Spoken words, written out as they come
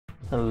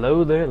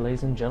Hello there,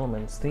 ladies and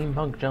gentlemen,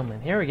 steampunk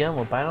gentlemen, here again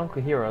with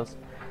Bionicle Heroes.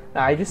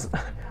 Now,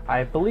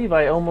 I believe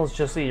I almost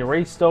just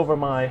erased over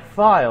my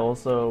file,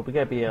 so we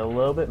gotta be a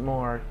little bit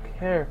more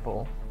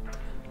careful.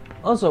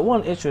 Also,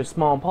 one issue, a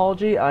small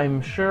apology,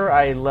 I'm sure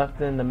I left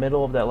in the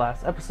middle of that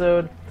last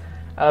episode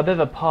a bit of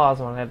a pause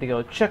when I had to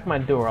go check my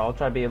door. I'll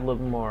try to be a little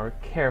more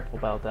careful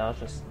about that. I was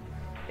just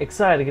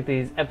excited to get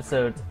these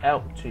episodes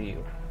out to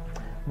you.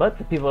 But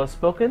the people have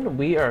spoken.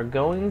 We are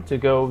going to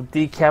go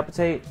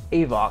decapitate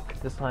Avok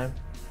this time.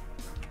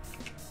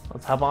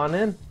 Let's hop on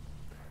in.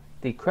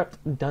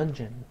 Decrypt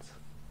dungeons.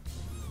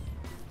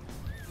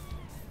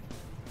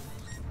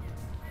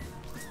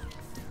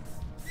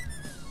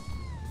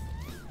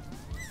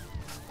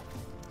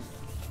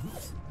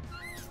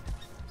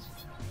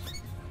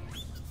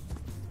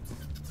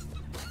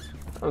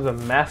 There's a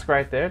mask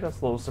right there.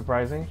 That's a little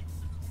surprising.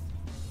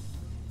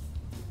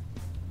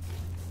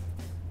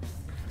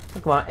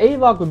 Come on,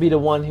 Avok would be the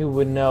one who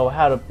would know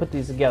how to put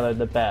these together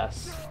the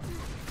best.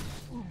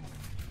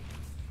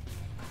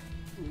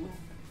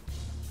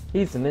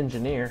 He's an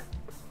engineer.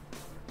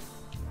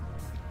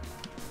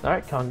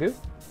 Alright, Kongu.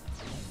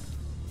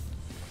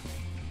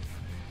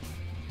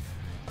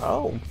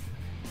 Oh.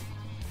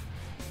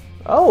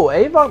 Oh,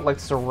 Avok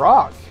likes to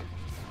rock.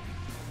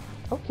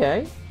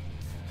 Okay.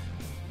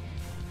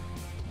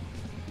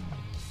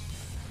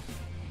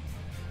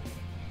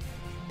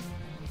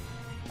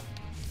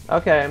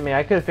 Okay, I mean,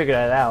 I could have figured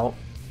that out.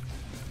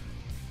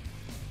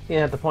 You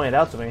didn't have to point it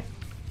out to me.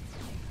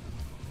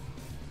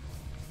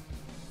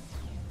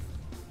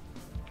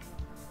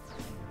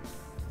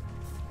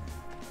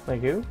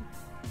 Thank you.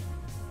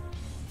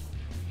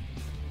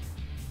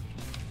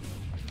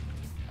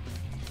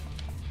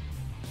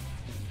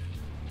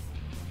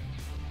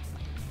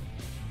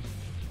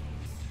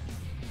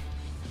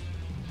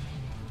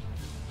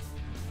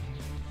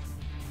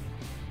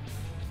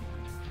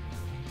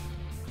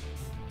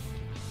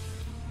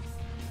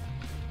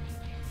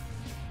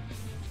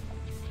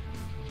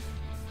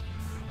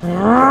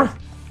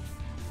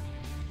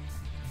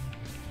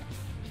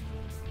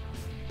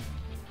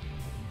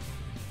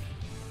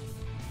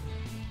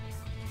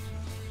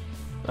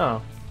 Oh.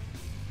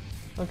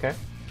 Okay.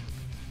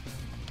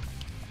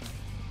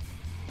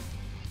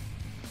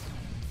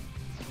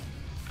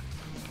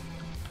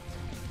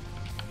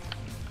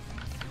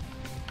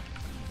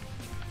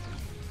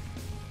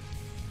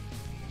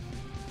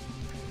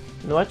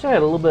 No, actually I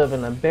had a little bit of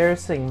an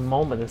embarrassing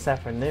moment this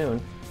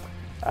afternoon.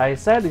 I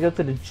decided to go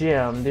to the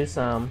gym, do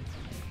some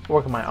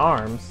work on my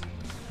arms,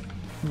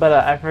 but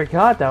I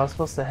forgot that I was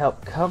supposed to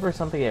help cover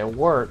something at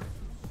work.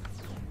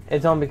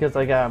 It's only because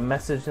I got a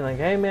message and like,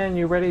 hey man,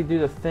 you ready to do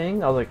the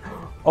thing? I was like,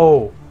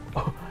 oh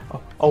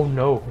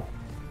no.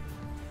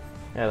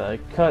 Yeah, I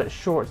cut it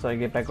short so I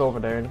get back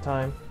over there in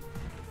time.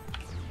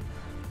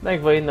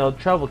 Thankfully, no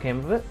trouble came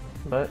of it,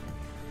 but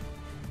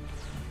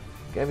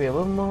gotta be a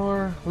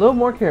little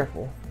more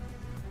careful.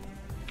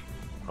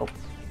 Oh,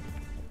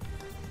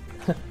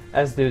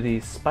 as do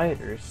these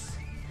spiders.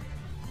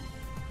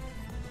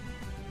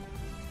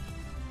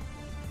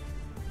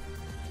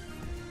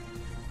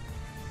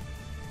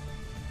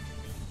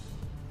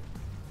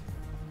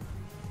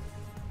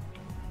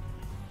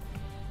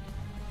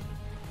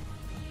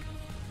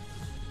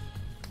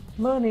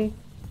 Money.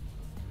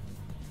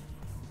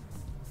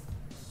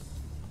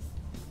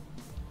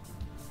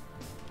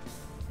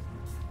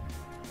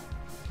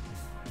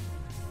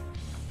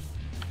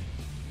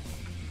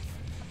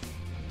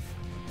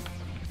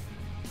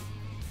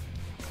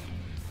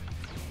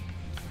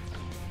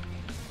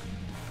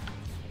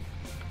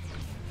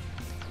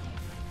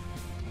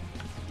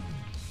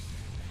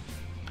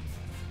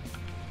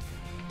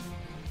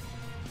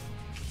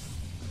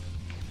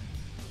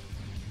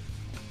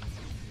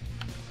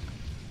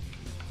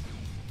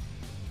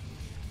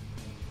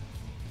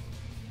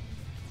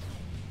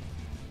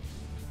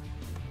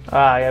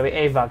 Ah, I gotta be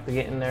Avok to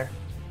get in there.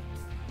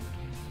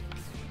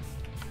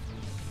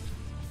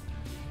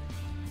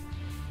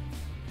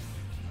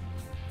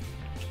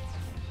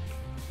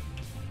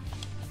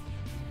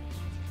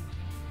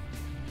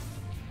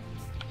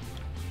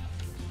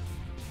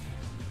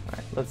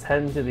 Alright, let's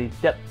head into the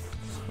depths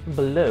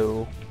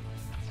below.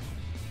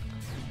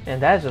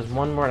 And that's just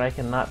one word I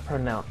cannot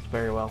pronounce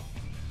very well.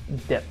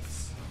 Depths.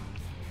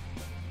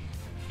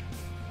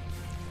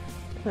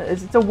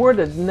 It's a word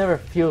that never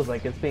feels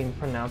like it's being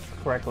pronounced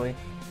correctly.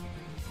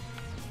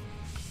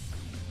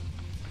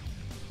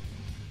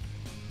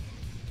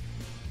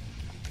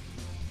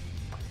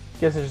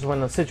 Guess it's just one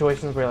of those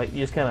situations where like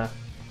you just kind of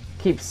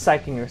keep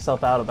psyching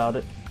yourself out about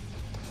it.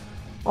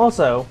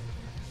 Also,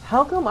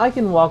 how come I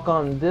can walk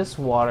on this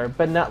water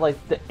but not like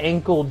the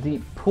ankle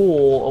deep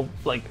pool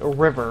of like a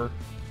river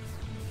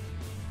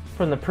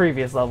from the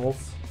previous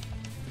levels?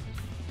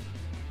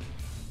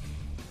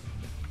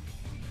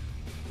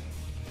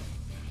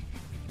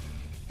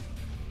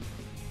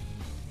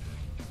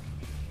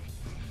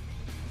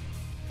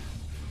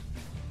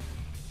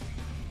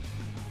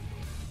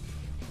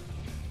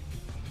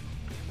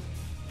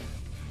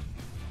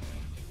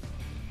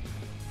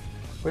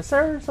 Was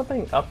there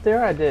something up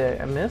there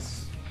I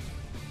miss?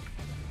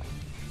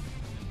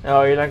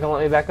 Oh, you're not gonna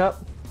let me back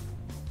up?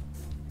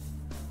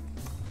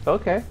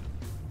 Okay.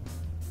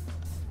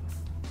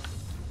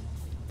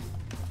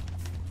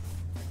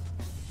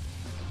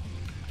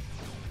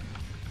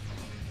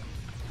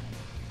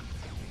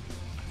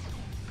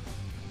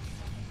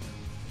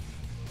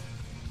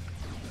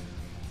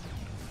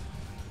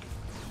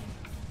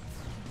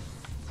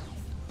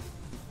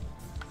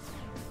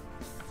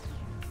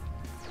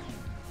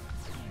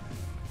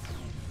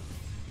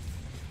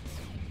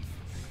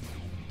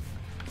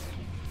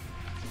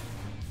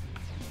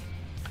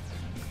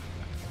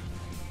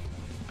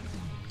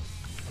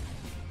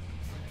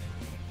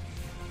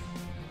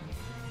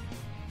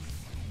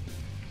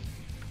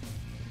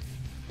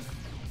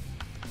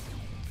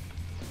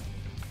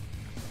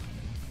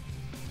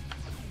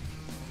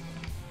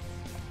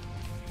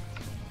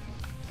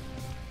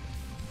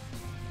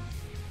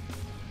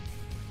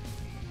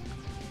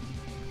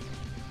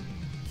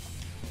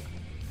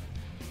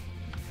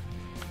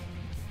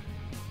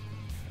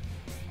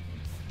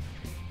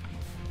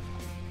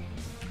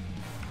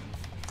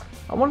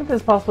 I wonder if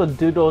it's possible to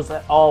do those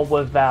at all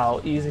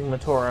without using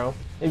Matoro,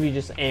 if you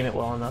just aim it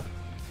well enough.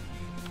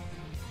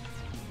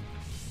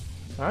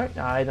 Alright,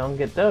 I don't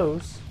get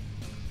those.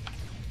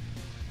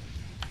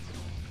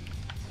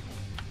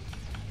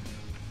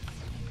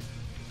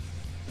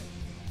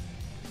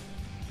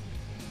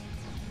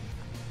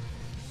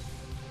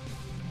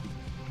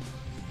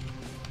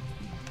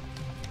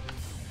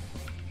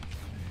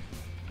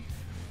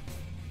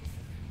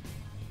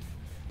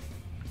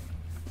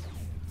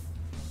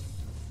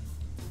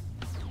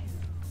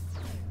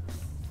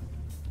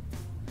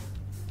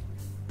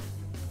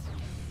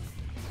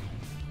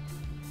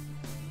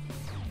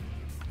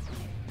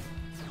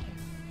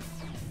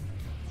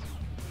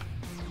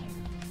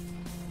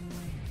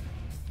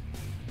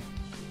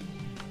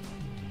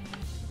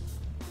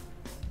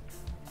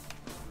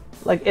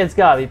 Like, it's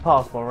gotta be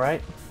possible,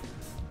 right?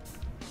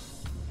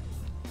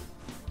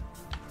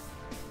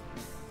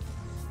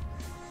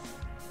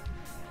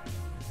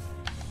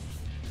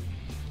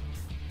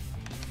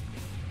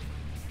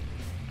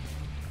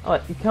 Oh,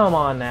 come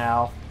on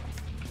now.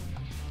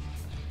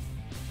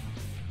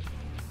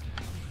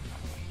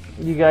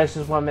 You guys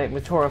just want to make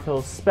Matoro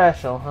feel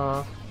special,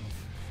 huh?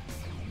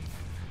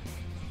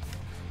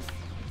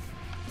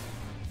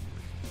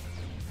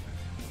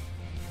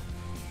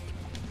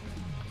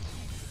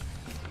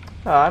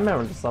 Oh, I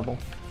remember this level.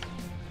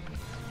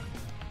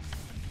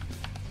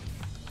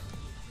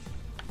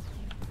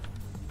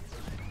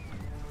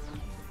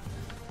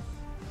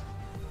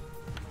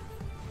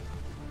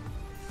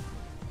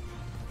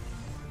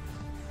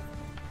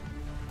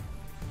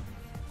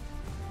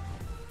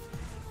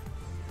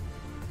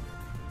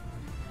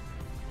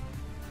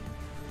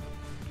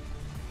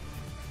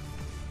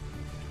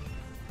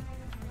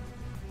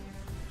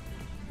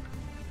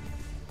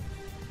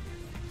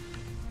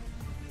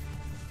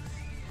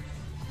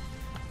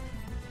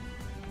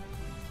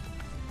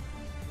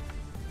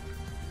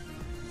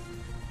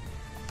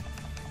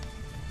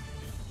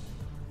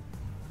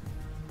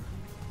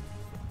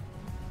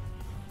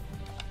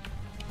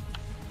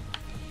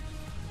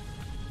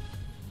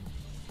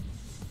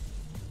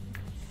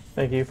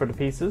 Thank you for the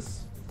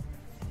pieces.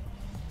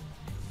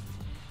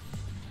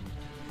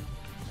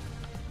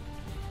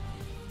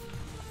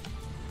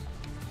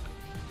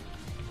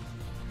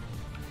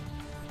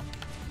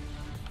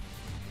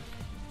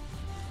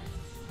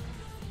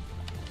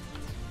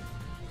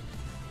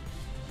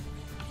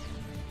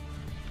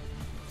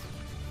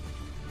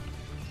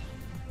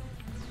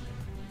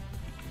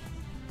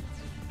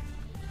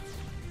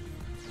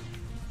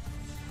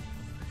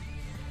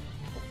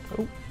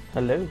 Oh,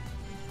 hello.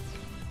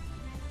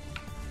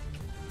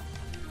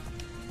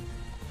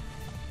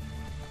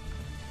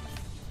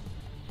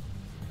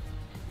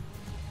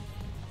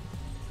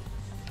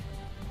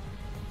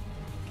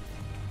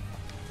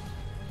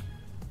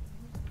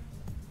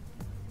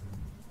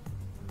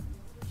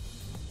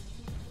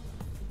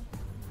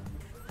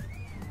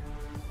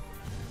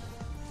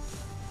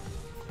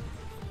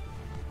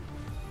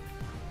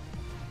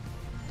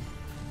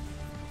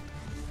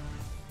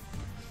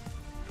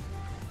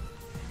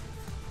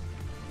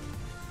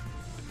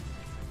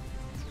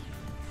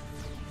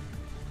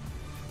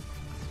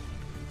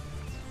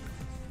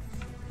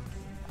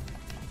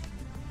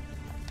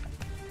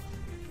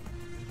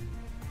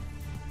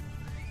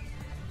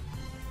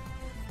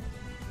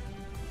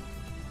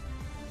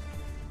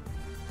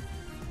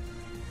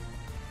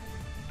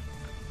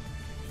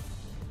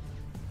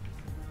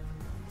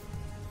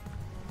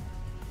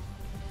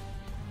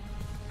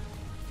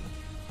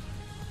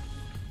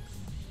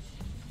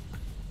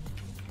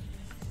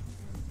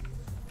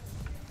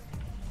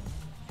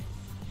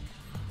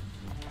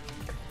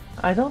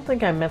 I don't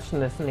think I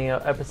mentioned this in the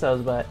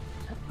episodes, but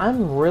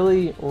I'm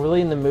really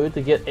in the mood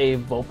to get a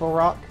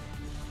Panrahk,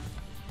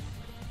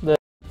 the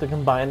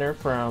combiner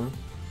from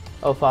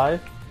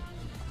 05.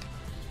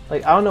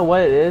 Like, I don't know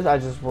what it is, I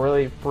just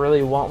really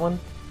want one.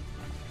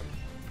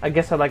 I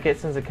guess I like it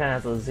since it kind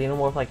of has a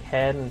xenomorph-like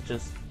head, and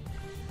just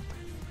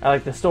I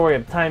like the story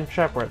of time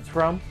trap where it's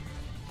from.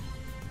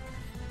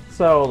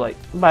 So like,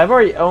 but I've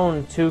already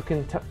owned two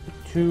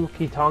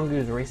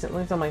Kitongus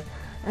recently, so I'm like,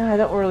 I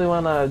don't really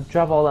want to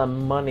drop all that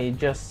money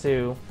just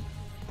to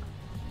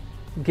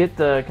get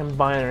the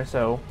combiner.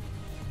 So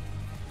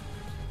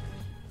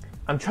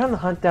I'm trying to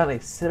hunt down a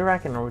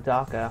Sidorak and a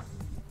Rodaka.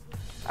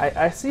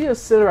 I see a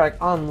Sidorak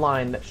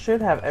online that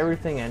should have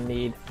everything I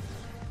need.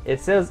 It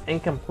says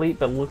incomplete,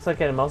 but looks like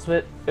most of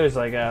it was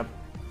like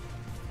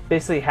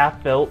basically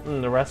half built,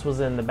 and the rest was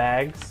in the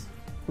bags.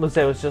 Looks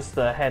like it was just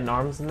the head and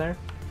arms in there.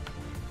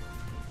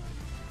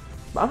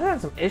 But I'm having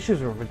some issues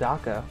with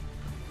Rodaka.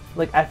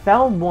 Like, I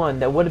found one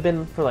that would have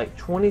been for like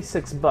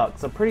 26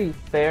 bucks, a pretty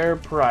fair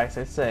price,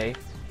 I'd say.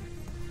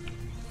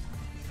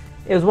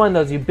 It was one of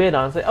those you bid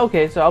on. It's like,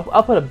 okay, so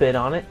I'll put a bid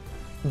on it,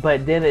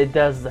 but then it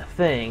does the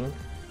thing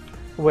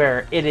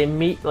where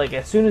it like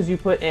as soon as you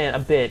put in a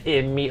bid,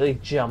 it immediately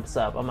jumps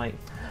up. I'm like,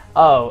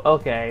 oh,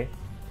 okay.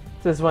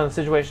 So this is one of the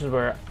situations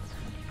where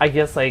I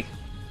guess like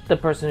the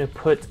person who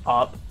puts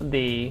up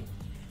the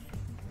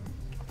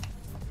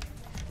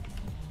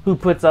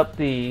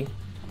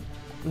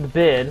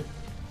bid,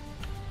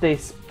 they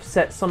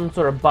set some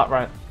sort of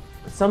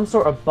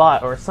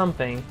bot or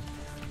something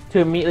to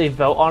immediately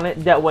vote on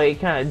it. That way it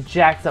kind of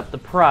jacks up the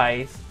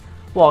price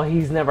while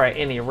he's never at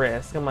any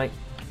risk. I'm like,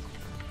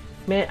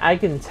 man, I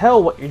can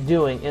tell what you're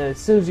doing, and as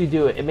soon as you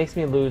do it, it makes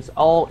me lose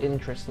all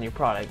interest in your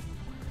product.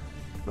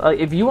 Like,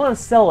 if you want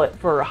to sell it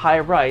for a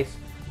higher price,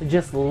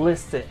 just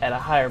list it at a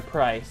higher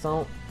price.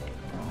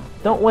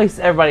 Don't waste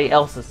everybody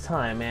else's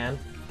time, man.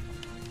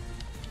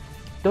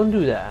 Don't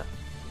do that.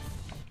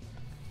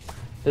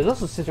 There's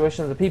also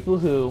situations of people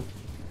who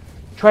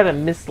try to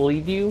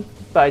mislead you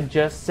by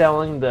just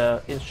selling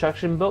the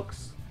instruction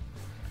books,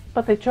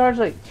 but they charge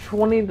like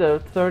 $20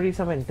 to $30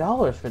 something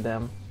for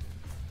them.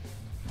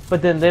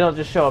 But then they don't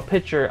just show a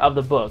picture of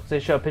the books;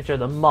 they show a picture of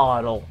the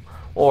model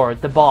or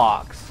the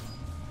box.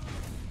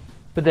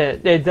 But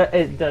then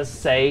it does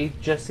say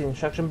just the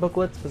instruction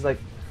booklets. It's like,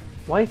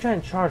 why are you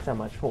trying to charge that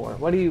much for?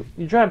 What do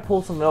you try to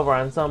pull something over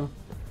on some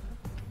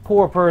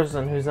poor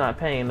person who's not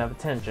paying enough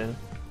attention?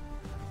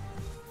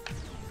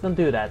 Don't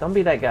do that. Don't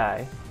be that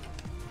guy.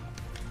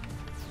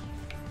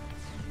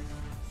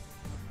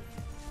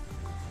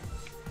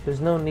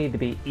 There's no need to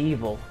be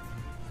evil.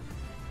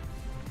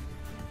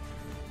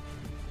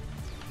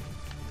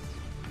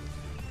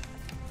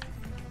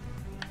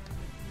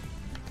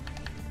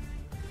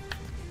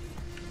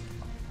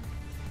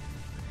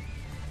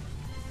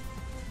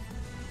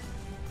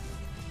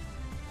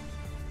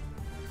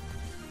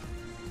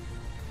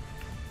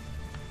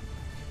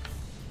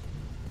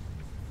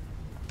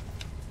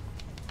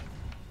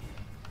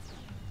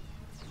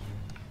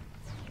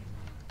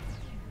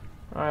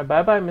 Alright,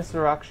 bye-bye, Mr.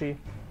 Rakshi.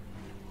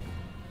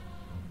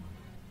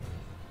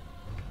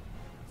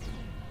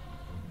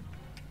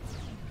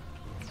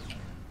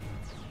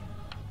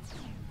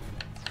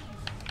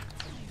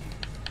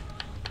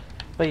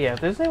 But yeah, if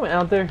there's anyone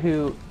out there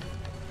who,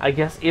 I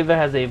guess, either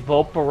has a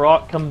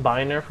Volparok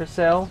combiner for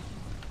sale,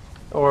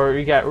 or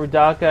you got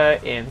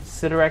Rodaka and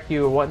Sidorak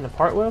you were wanting to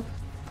part with,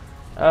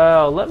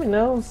 let me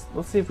know.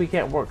 Let's see if we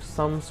can't work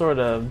some sort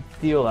of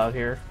deal out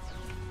here.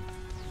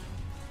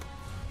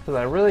 Because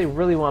I really,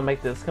 really want to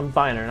make this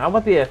combiner, and I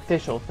want the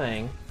official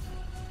thing.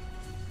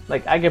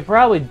 Like, I could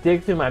probably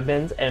dig through my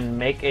bins and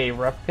make a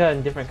replica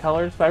in different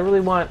colors, but I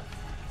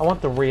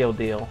want the real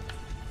deal.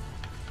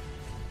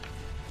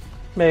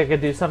 Maybe I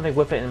could do something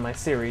with it in my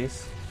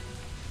series.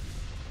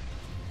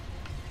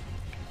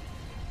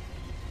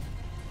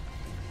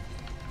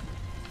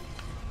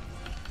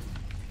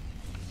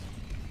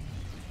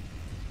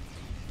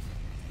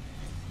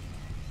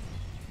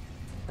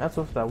 That's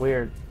what's that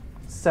weird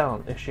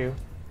sound issue.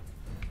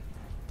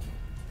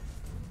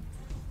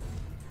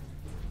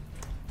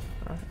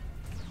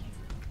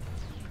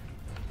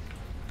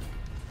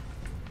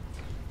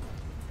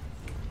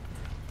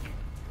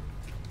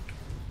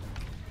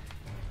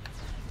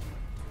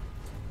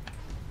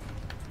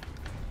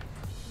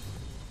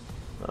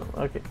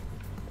 Okay.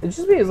 It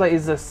just means like,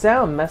 is the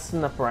sound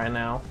messing up right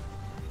now?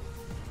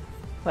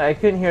 Like, I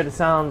couldn't hear the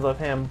sounds of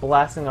him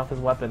blasting off his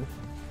weapon.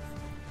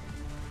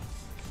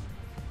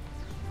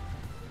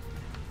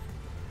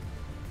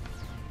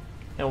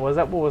 And was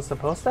that what was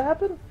supposed to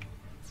happen?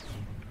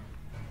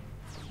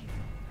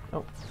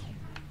 Oh.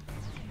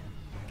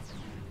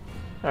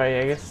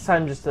 Alright, I guess it's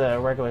time just to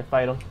regularly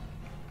fight him.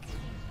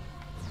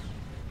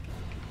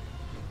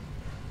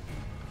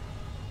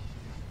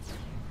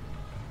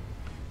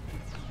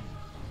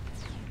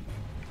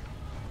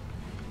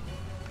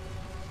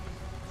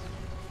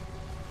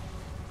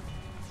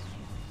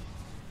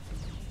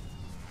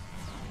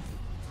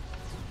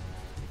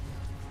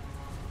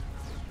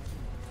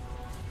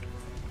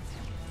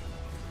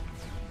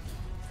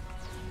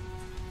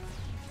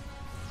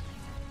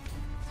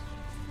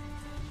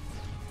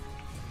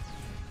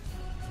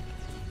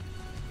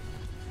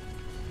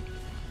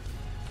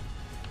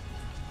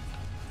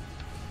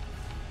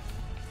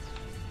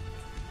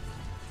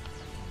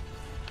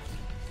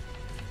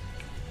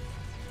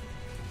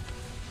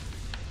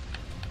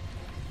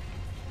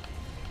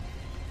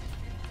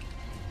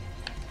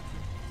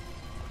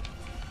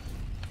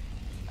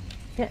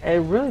 Yeah, it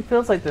really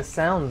feels like the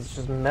sound's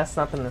just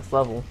messing up in this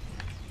level.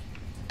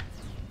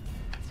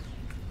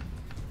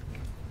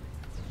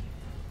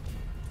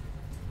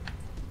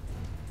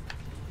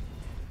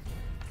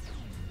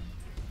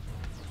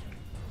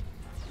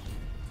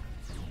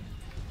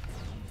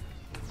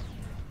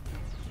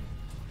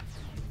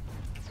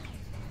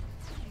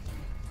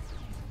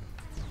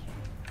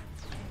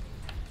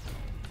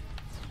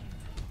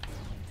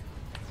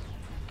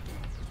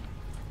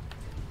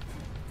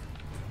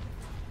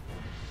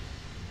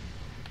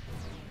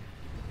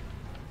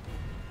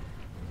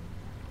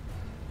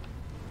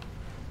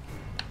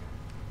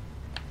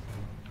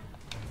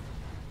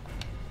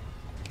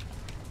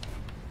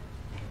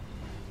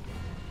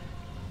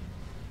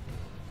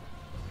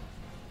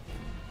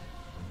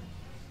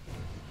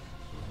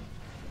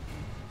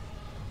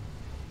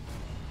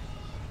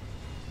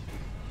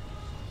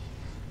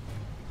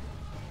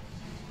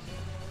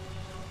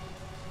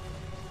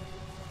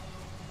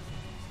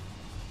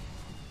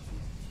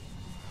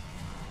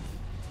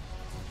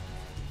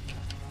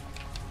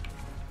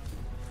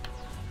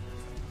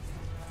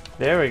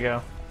 There we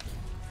go.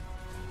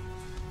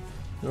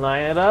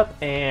 Line it up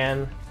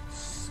and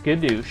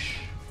skadoosh.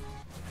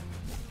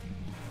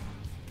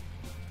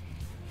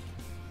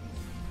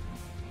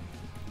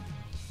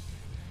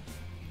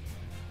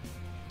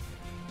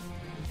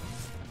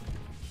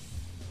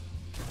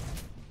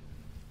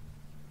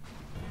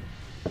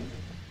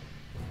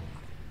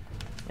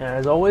 And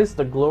as always,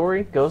 the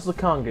glory goes to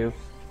Kongu.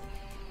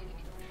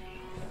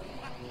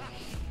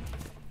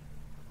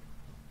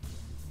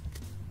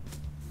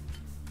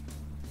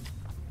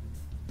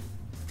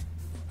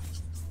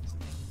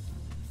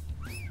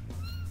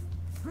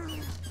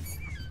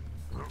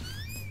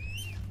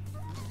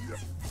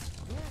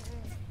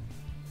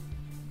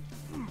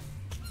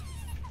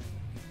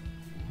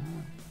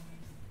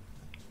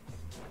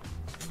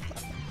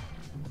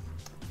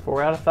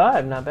 Four out of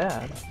 5, not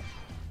bad.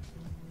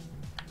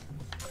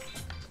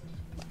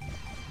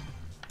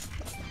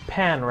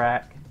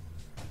 Panrahk.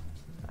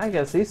 I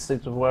guess he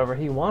sleeps with whoever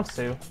he wants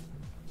to.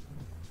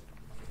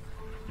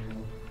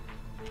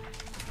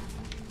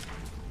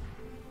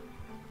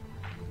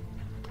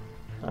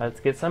 Let's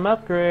get some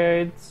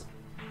upgrades.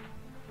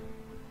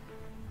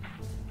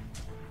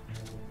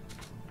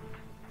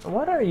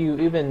 What are you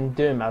even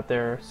doing out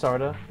there,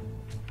 Sarda?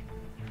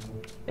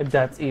 If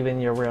that's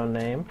even your real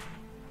name.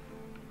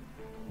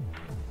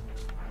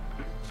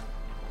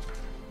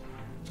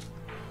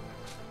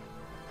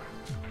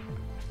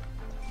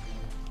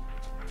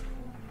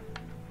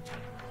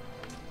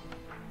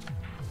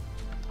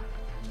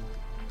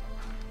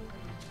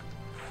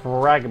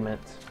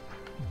 Fragment.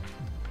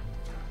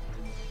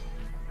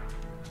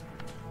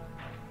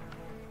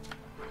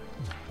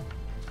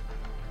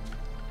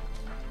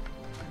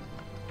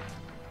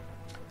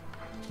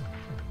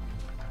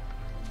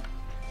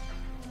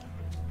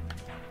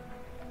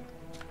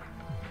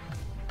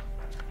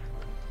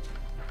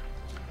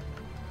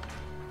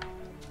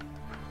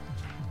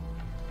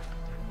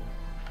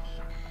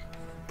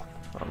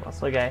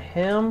 Almost. I got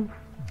him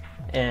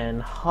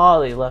and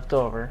Holly left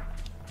over.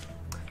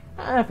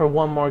 For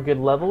one more good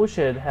level, we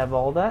should have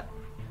all that.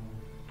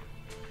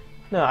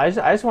 No, I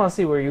just want to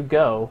see where you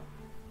go.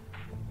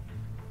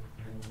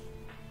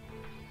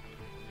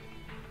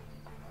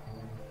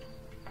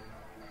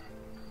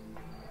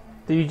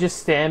 Do you just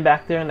stand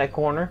back there in that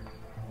corner?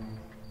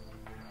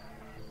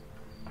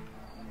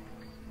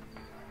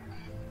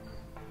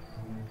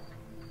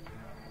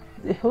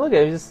 Look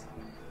at him,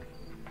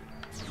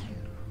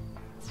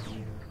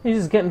 he's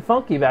just getting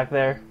funky back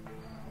there.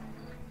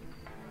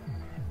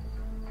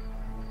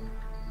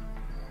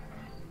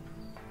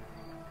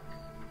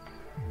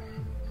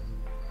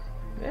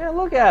 Yeah,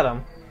 look at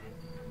him.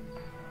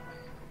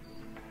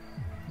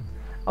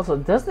 Also,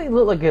 doesn't he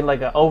look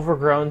like an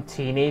overgrown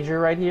teenager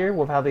right here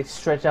with how they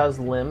stretch out his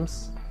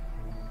limbs?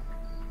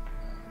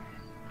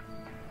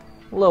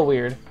 A little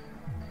weird.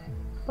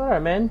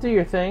 Alright, man, do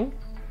your thing.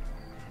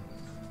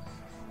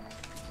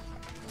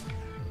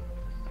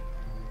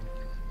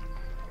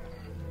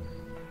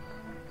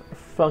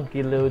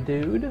 Funky little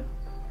dude.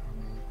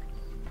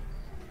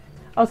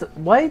 Also,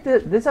 why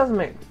did this doesn't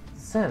make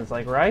sense,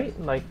 like, right?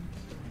 Like,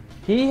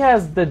 he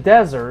has the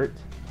desert,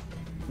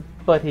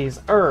 but he's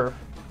Earth.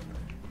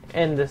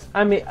 And this,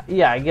 I mean,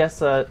 yeah, I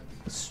guess a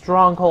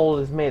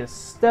stronghold is made of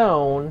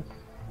stone.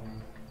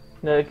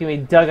 No, it can be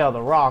dug out of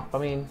the rock. I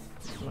mean,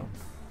 no.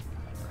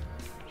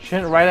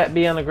 Shouldn't Rydat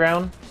be on the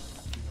ground?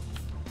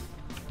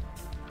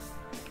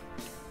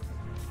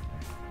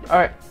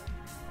 Alright.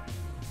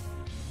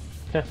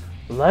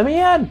 Let me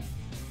in!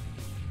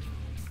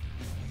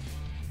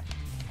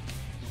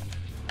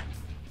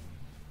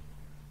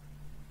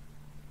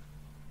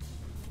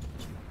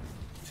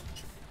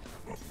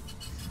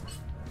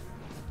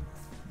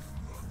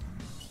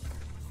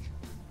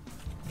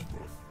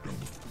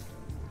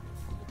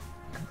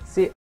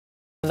 See,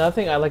 another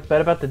thing I like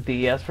better about the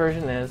DS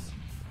version is,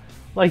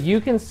 like, you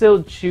can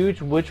still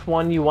choose which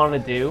one you want to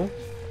do,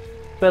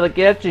 but like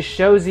it just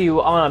shows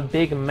you on a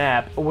big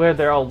map where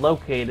they're all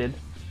located.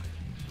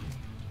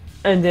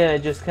 And then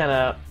it just kind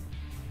of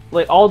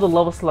like all the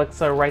level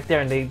selects are right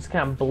there, and they just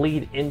kind of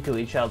bleed into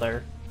each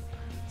other.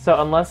 So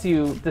unless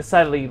you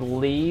decidedly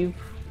leave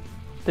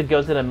to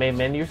go to the main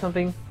menu or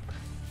something,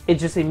 it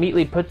just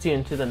immediately puts you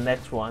into the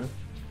next one.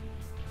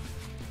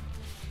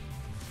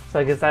 So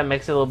I guess that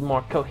makes it a little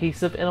more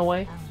cohesive in a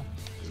way.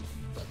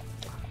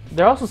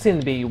 There also seem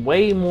to be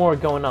way more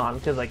going on,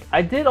 because like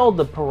I did all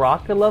the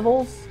Panrahk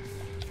levels.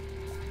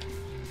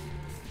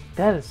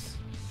 That is,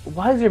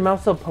 why is your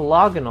mouse so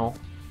polygonal?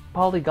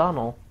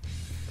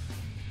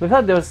 We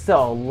thought there was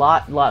still a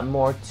lot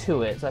more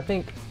to it. So I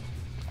think,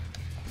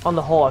 on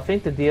the whole, I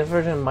think the DS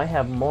version might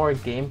have more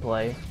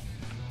gameplay.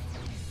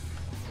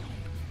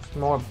 Just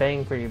more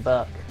bang for your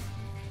buck.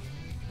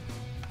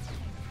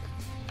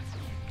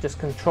 Just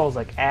controls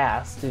like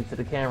ass due to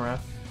the camera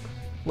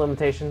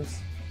limitations.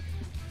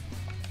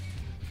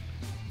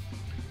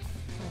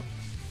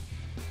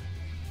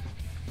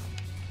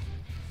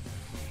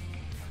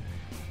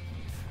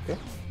 Okay.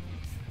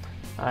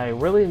 I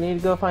really need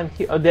to go find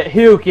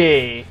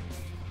Huki!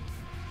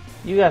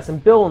 You got some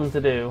building to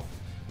do.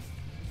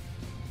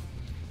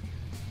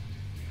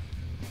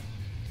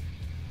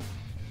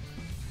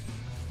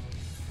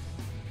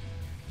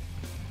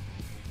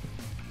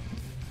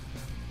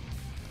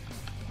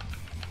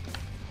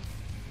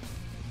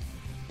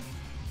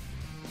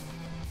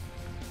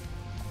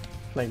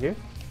 Thank you.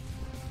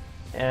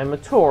 And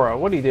Matora,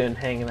 what are you doing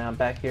hanging out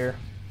back here?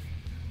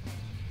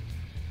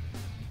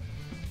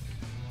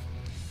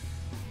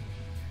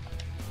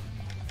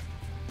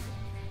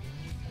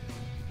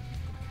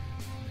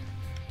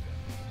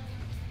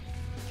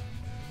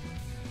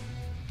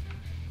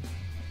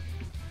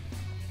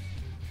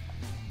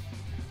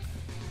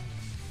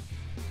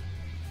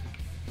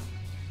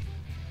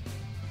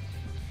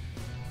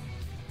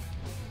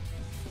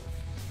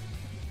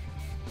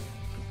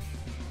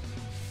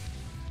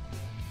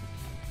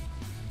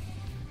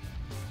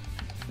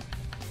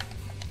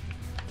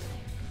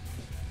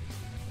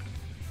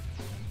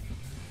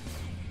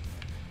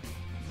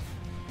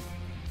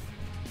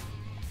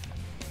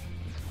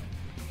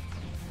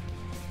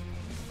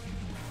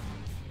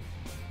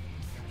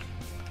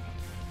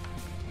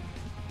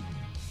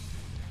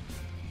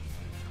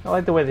 I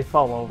like the way they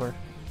fall over.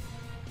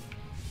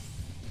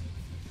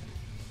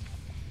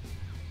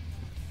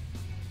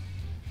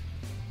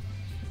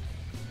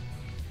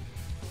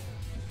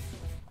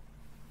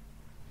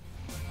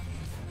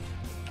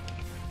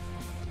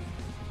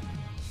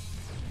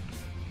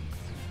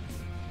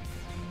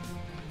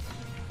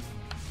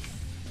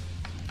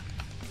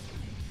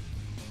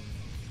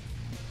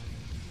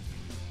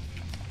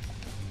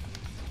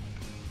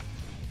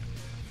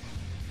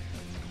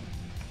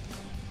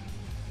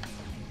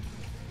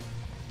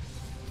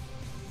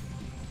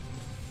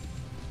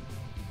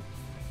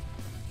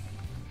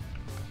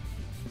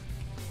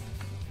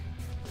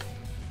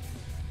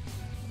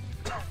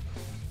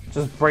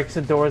 Just breaks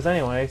the doors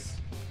anyways.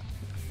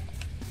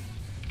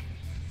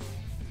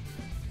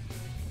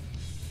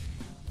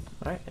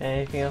 Alright,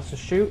 anything else to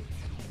shoot?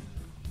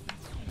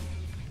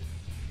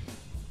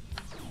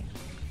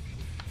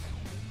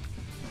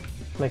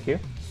 Thank you.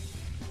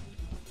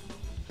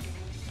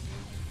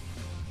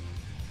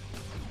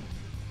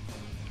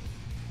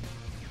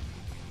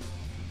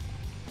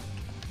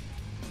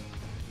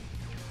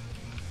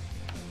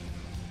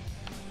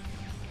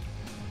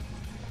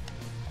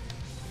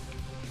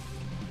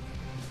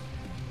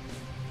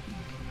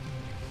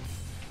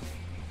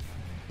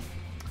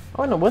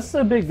 Oh no, what's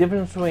the big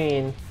difference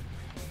between...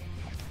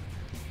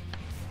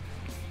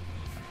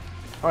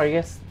 Oh, I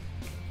guess...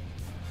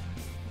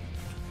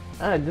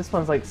 this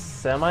one's like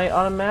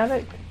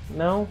semi-automatic?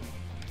 No?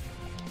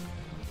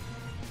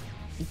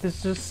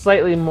 There's just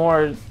slightly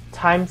more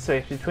time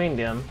space between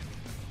them.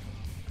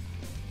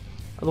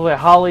 The way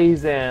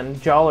Holly's and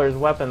Joller's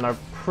weapon are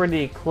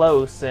pretty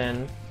close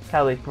in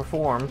how they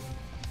perform.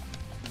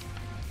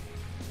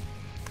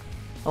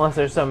 Unless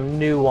there's some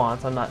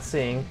nuance I'm not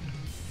seeing.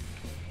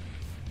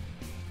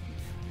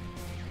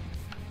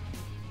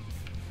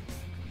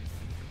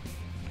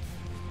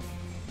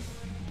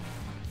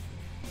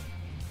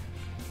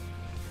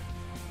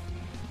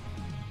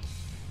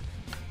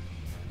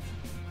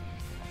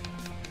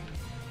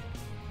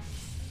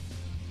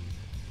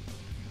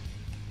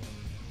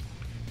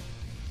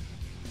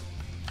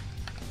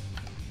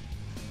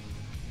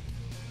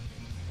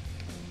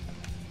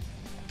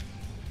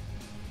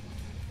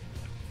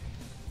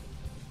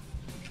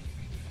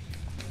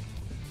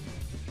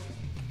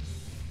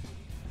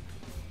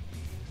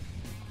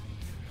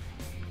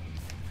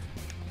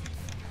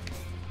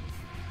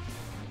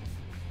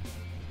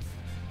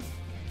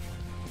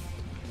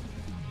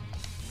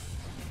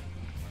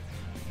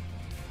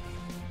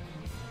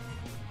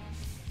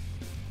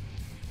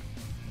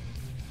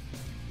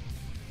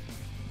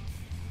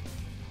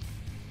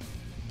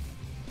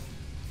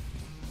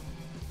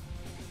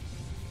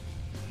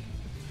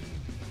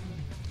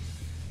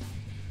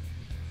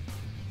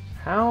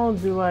 How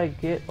do I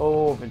get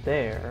over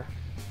there?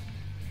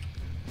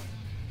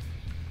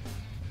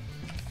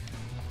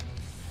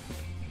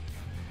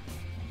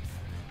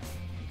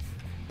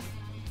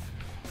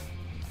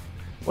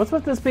 What's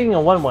with this being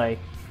a one-way?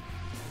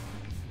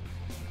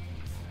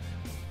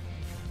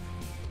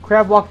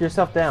 Crab walk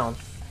yourself down.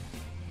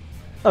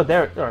 Oh,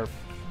 there, or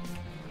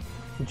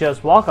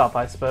just walk off,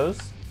 I suppose.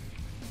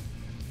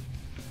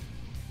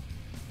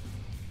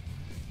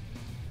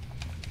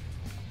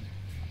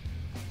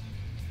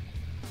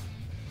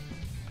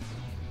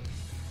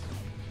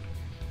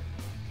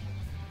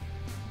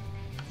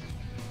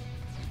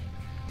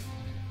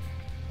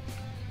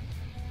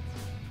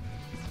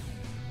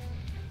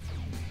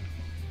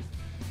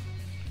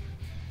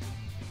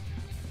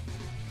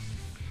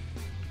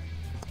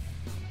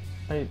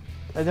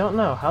 I don't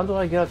know. How do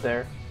I get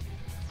there?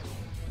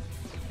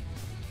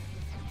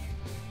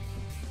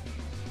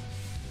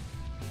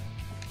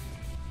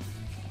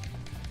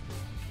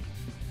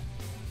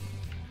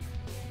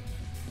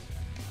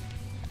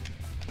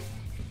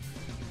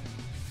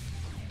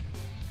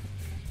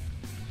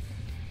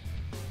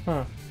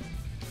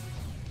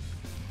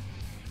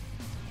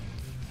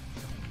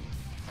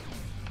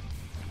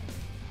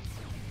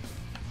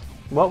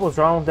 What was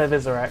wrong with that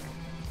Visorak?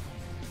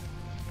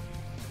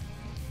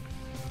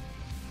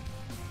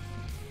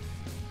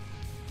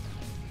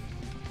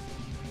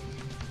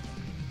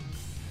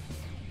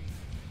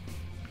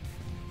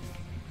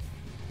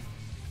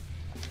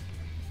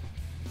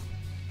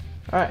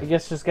 Alright, I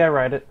guess just gotta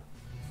ride it.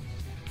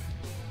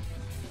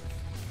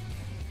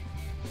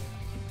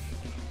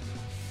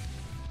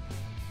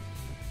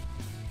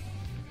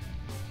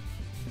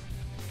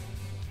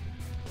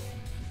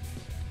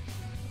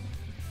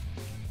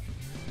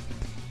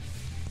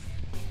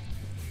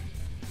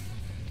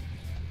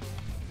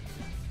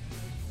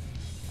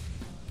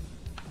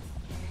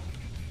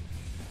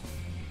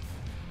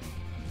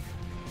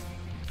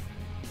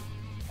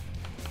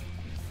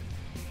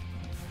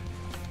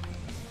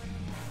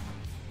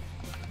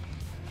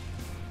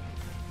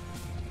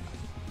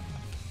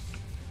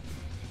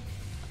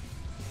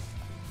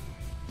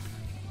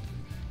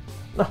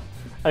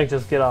 I can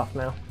just get off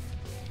now.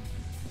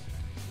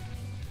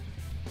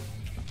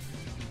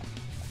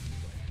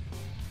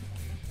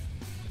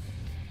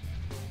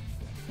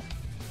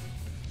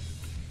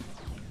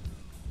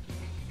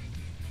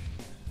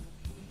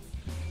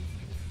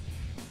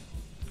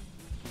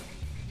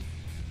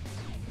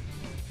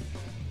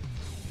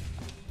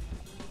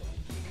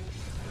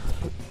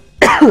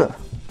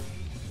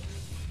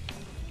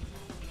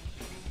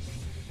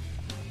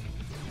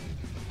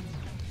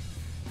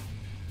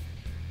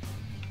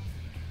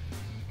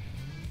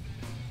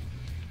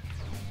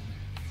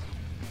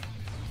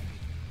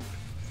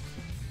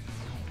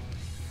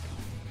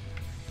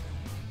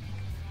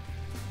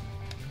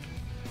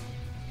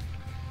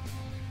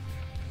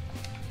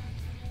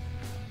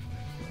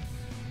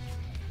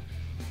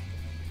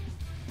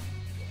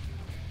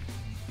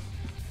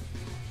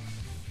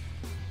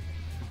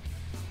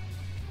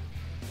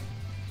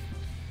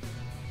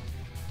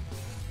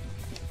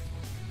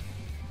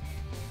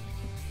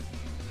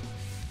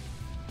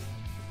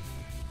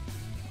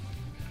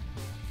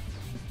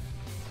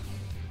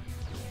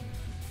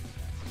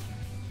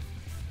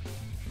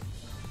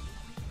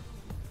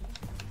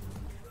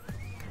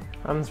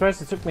 I'm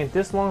surprised it took me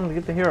this long to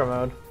get the hero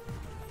mode.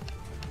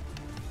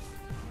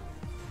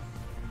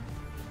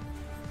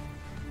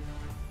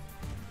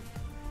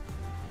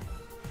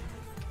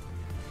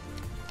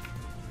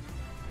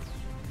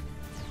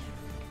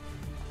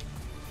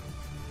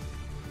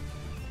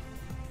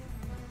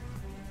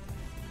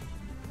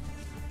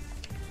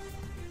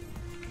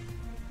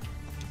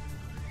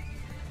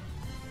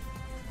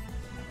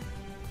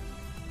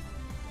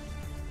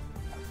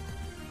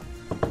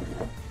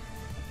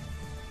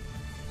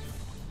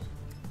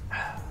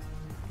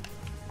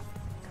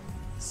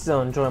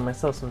 Still enjoying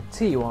myself some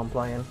tea while I'm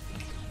playing.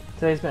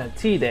 Today's been a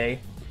tea day.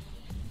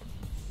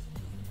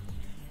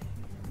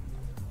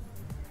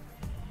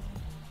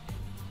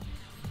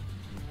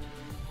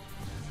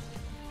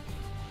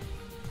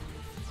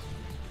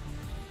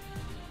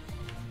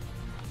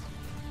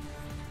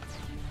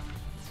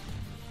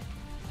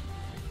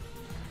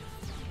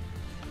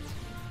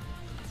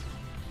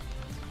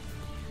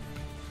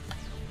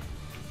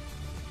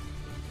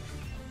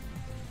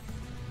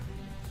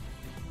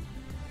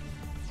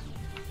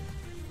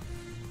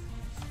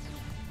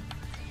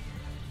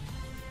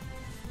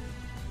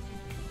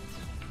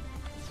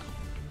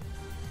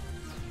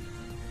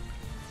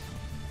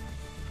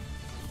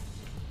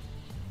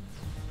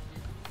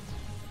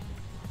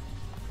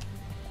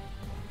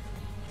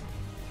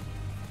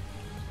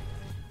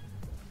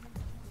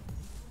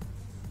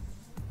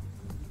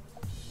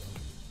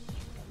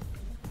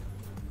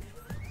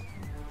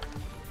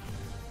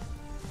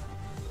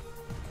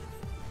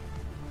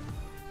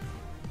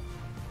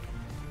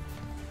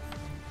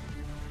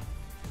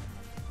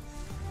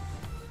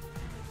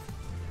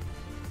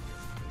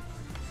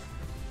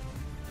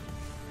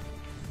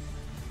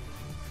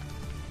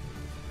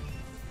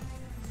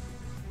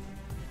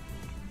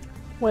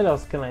 What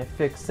else can I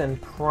fix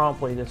and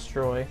promptly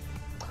destroy?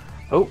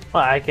 Oh,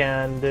 I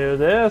can do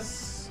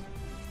this.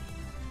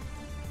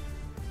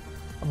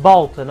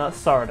 Balta, not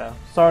Sarda.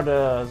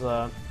 Sarda is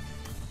a...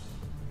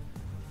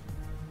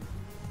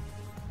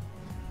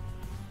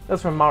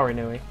 That's from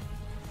Marinui.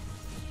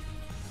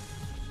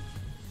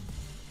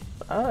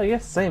 I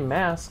guess same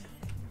mask.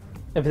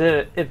 If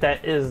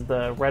that is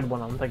the red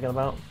one I'm thinking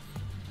about.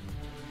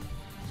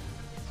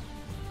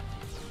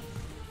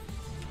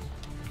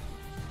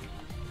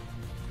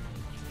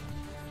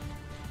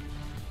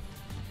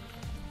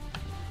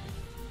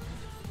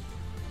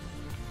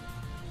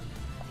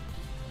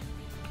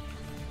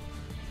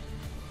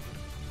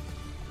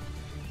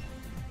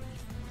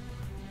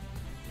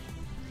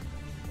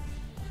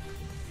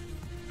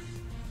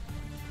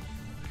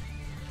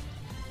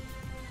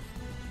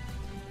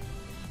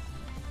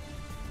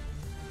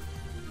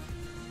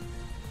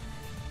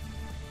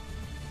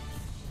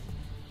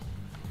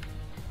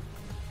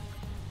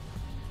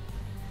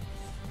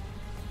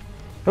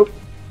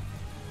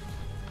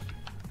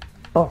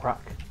 Oh, Panrahk.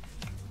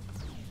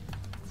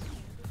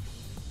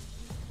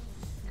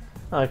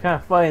 Oh, kind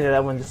of funny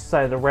that one just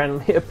decided to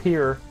randomly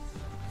appear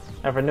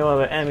after no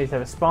other enemies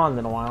have spawned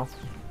in a while.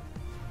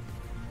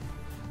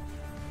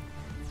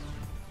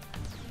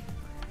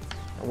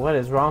 What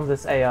is wrong with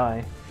this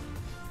AI?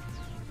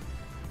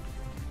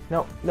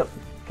 No, no,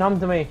 come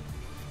to me.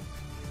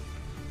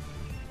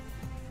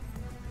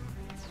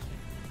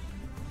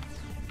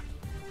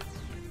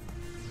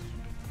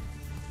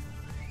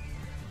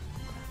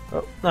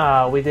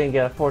 Oh, we didn't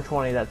get a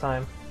 420 that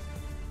time.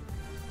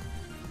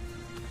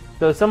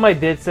 So somebody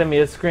did send me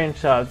a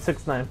screenshot of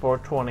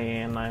 69420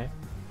 and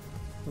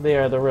they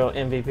are the real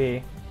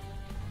MVP.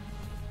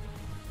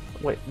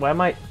 Wait, why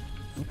am I...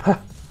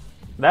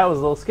 That was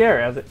a little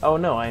scary. I was like, oh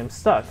no, I am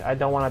stuck. I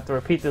don't want to have to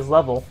repeat this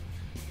level.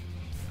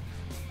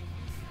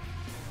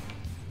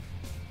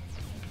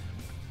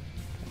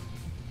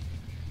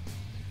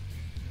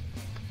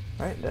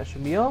 Alright, that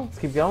should be all. Let's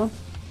keep going.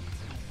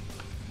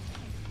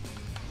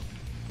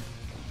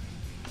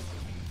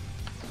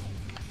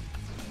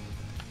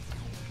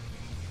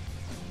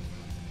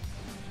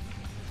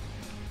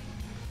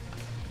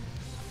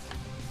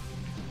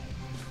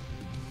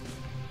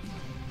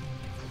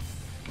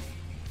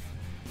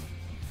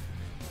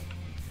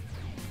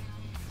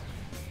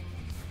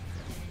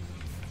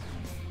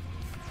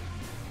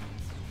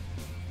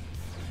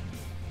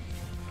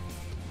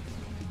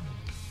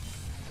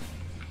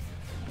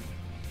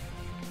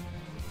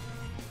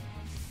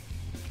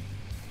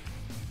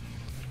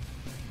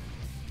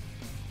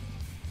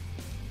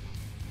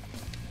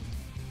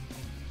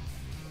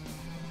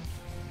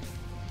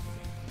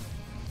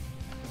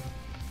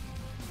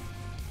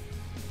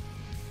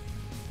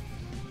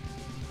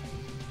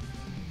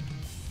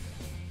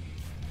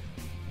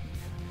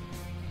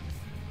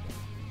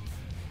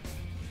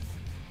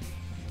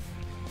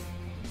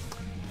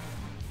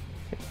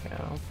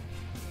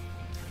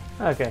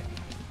 Okay.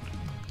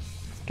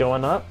 It's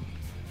going up.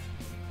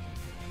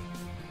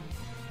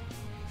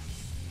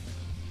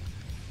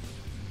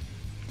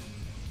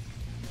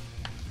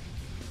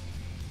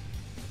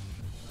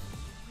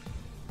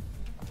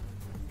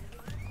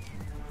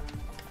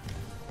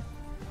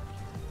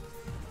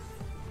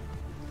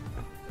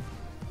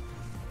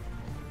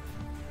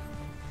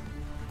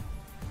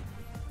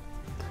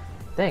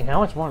 Dang,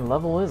 how much more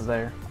level is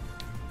there?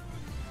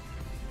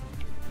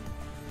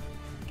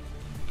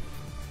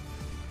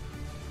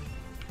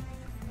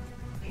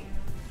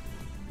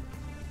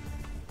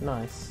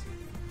 Nice.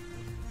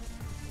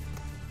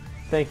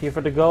 Thank you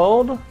for the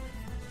gold.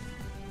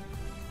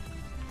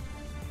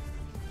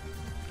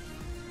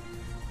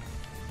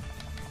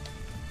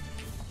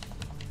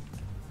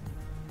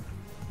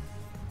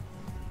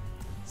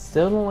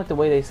 Still don't like the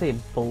way they say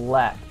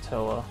black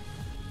Toa.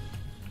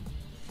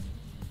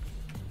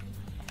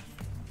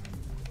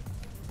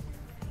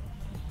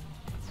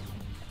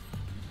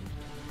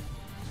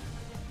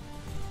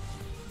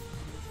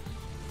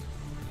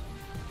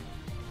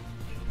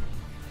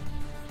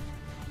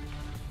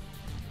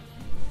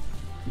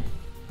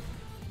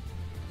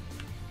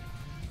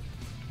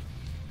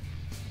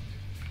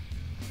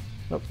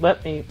 Look,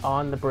 let me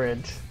on the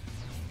bridge.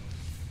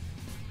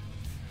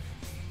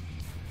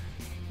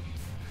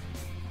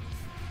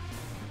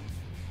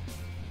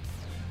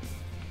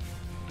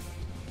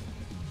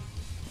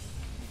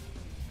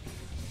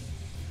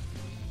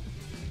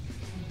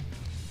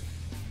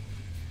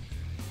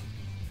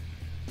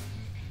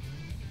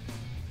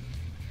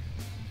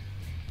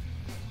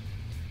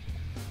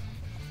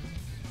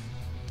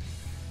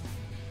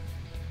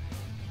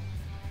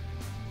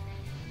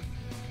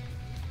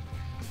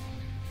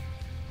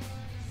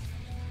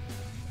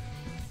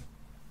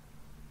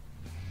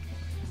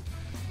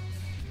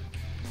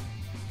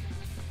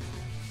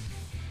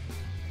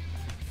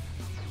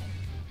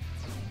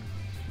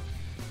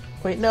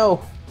 Wait,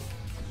 no.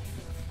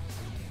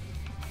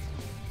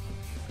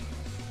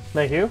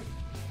 Thank you.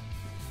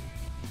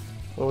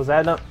 What was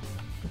that? No.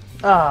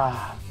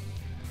 Ah.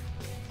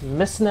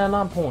 Missing out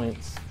on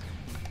points.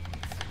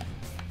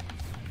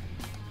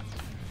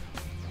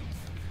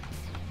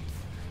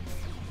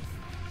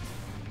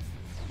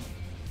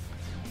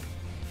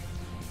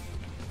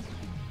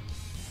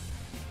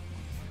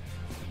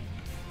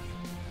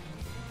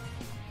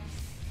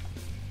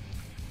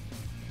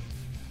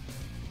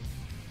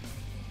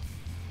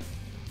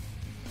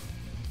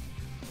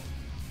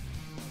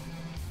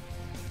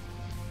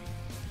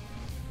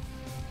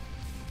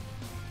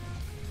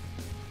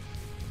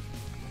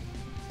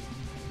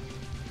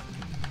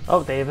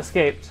 Oh, they've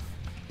escaped.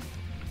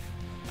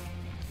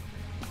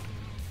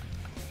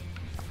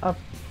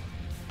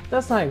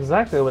 That's not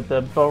exactly what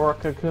the Boa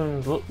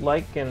cocoons look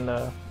like in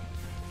the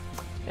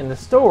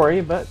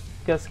story, but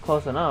I guess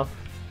close enough.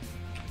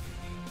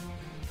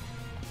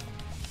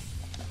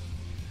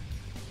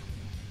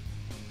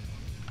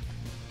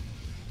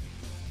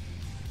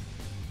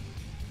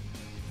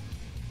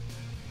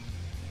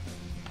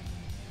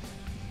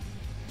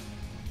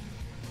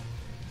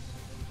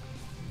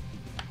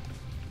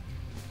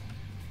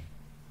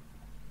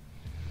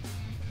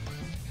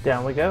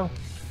 Down we go.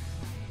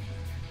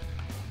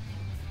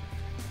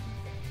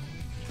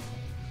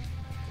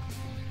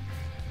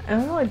 I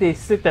don't know why they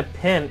stick the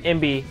pin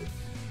in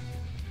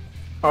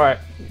Alright,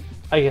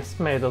 I guess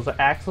maybe those are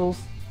axles.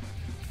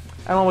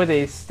 I don't know why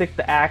they stick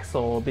the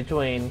axle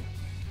between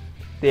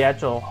the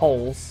actual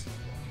holes.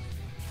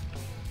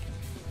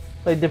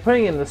 Like, they're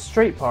putting it in the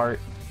straight part.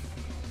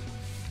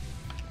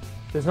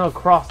 There's no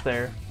cross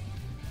there.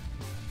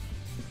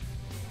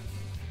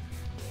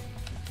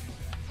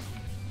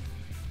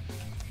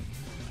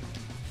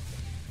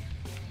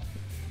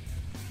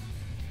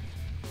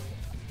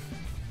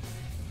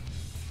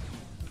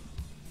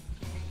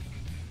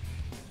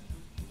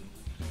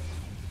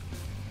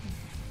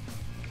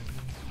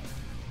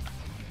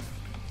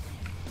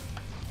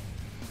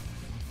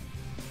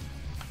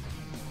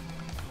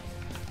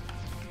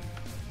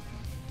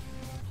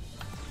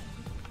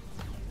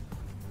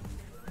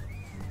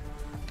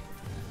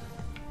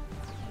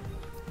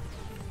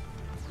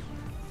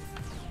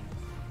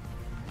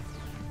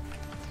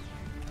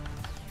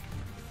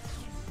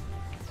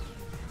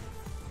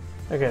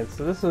 Okay,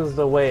 so this is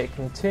the way it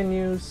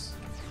continues.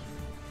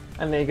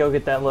 And then you go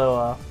get that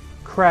little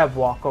crab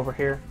walk over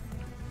here.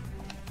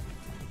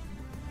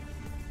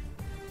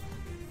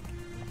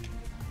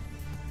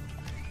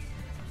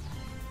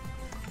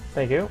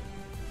 Thank you.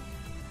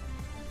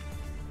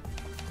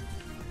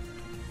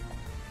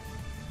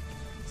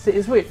 See,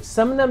 it's weird.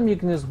 Some of them you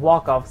can just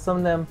walk off. Some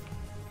of them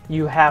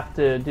you have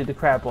to do the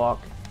crab walk.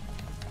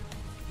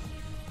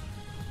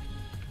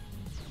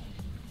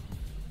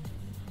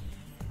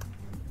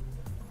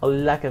 A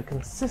lack of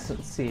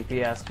consistency, if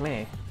you ask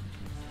me.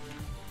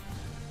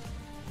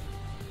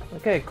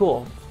 Okay,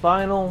 cool.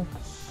 Final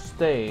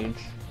stage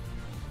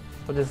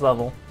for this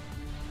level.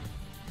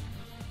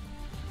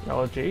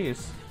 Oh,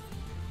 jeez.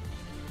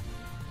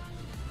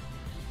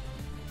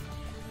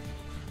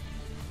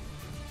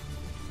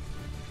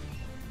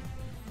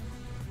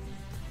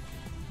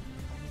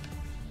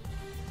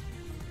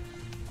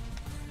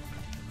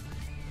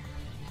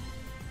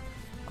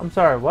 I'm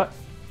sorry, what?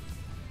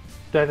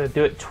 Do I have to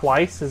do it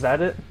twice? Is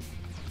that it?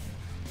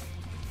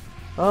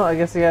 Oh, I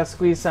guess I gotta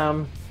squeeze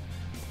some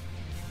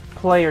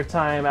player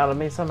time out of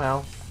me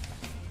somehow.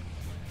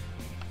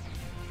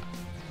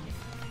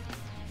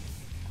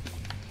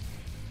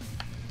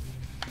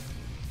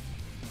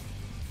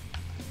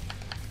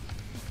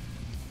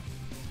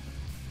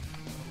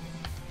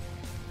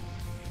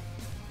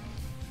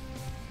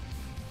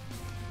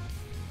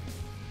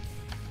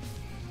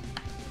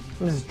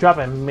 I'm just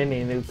dropping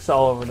mini nukes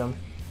all over them.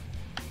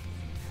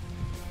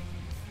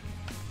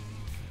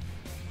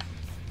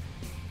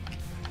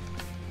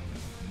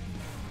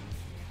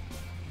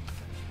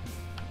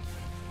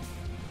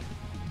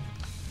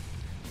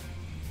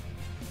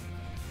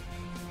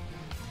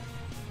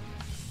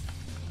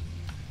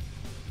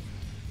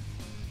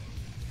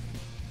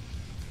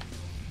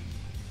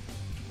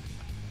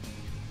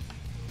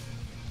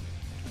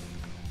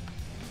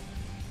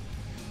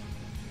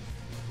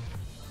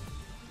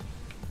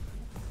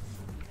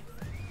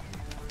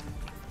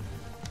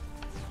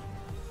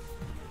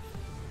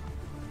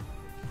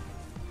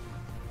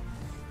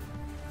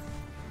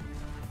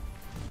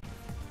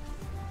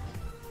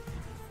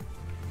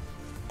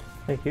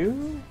 Thank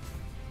you.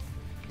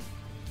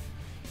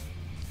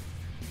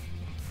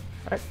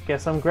 Alright,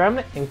 guess I'm grabbing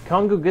it, and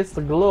Congo gets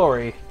the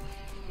glory.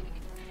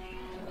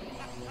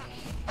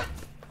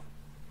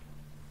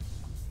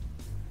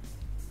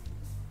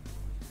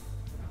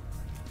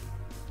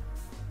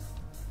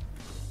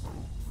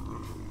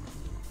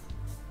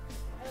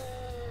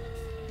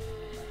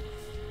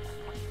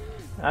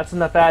 That's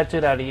enough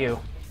attitude out of you.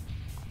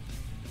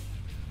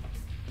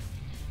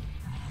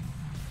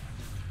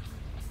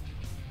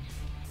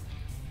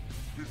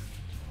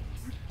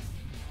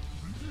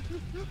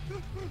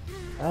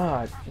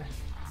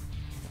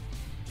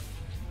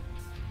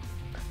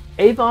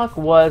 Avok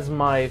was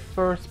my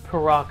first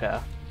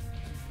Panrahk.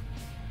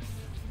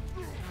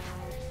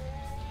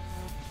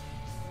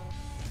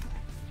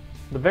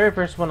 The very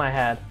first one I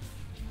had.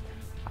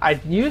 I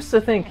used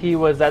to think he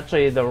was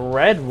actually the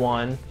red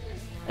one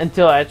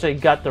until I actually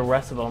got the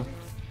rest of them.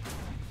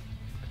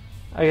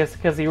 I guess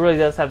because he really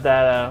does have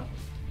that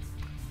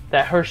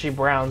that Hershey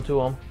brown to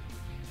him.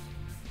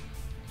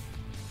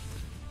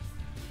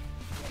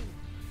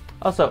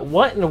 Also,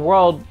 what in the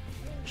world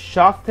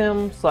shocked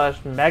him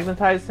 /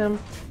 magnetized him?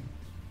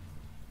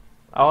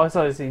 I always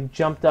thought he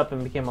jumped up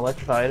and became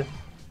electrified.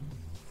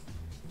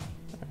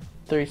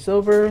 3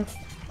 silver.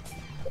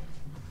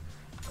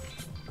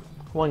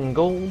 1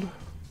 gold.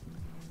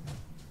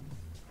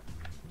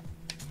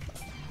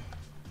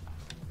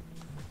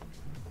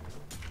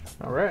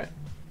 Alright.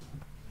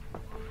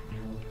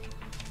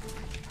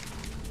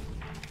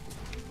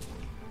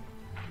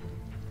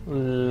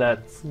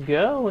 Let's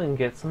go and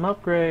get some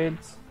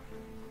upgrades.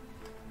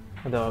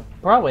 Although,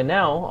 probably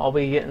now, I'll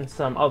be getting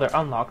some other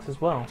unlocks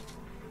as well.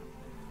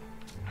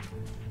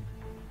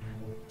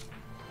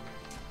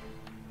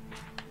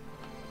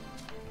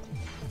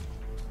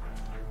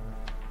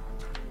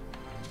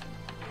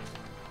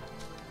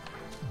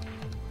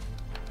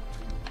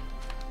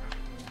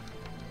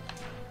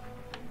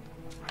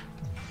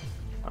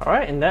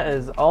 Alright, and that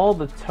is all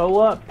the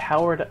Toa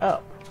powered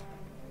up.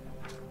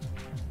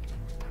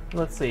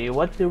 Let's see,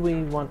 what do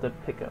we want to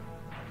pick up?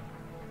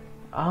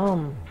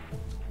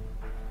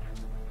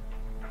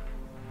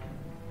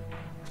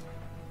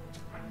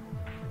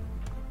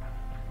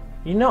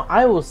 You know,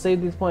 I will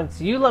save these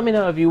points. You let me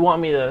know if you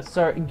want me to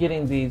start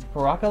getting these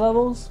Panrahk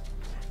levels,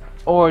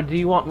 or do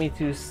you want me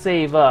to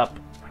save up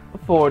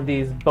for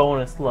these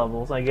bonus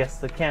levels? I guess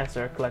the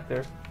cancer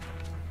collector.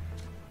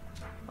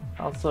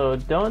 Also,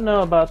 don't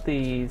know about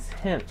these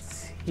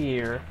hints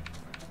here.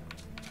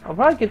 I'll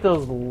probably get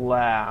those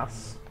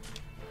last.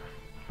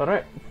 But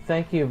alright,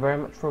 thank you very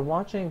much for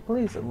watching.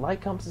 Please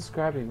like, comment,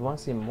 subscribe if you want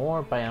to see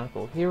more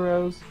Bionicle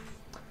Heroes.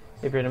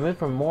 If you're in the mood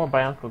for more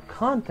Bionicle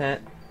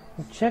content,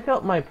 check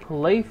out my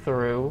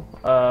playthrough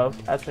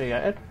of... Actually,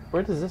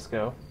 where does this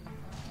go?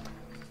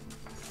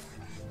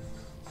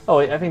 Oh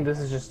wait, I think this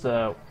is just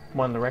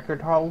one of the record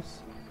halls.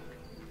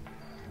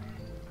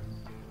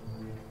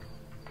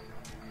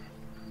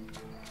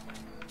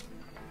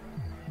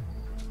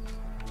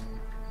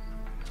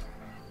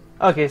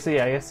 Okay, so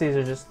yeah, I guess these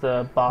are just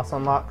the boss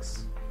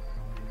unlocks.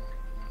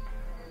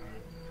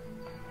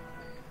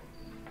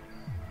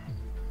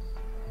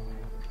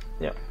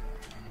 Yep.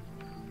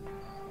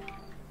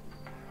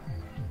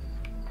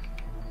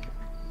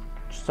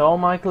 Just all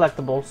my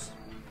collectibles.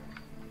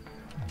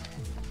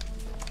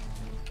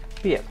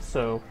 But yeah,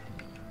 so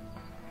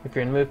if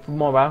you're in the mood for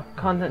more Bionicle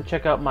content,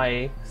 check out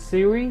my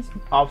series,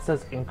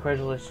 Offset's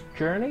Incredulous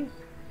Journey.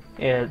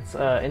 It's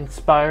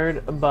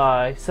inspired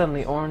by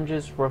Suddenly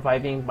Orange's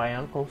Reviving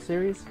Bionicle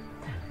series.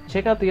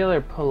 Check out the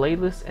other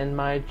playlists in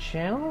my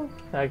channel.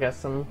 I got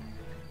some,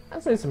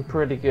 I'd say some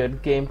pretty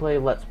good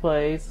gameplay Let's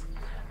Plays.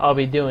 I'll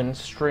be doing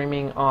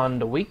streaming on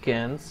the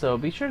weekends, so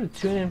be sure to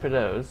tune in for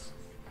those.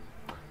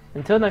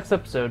 Until next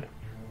episode,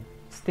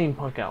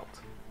 Steampunk out.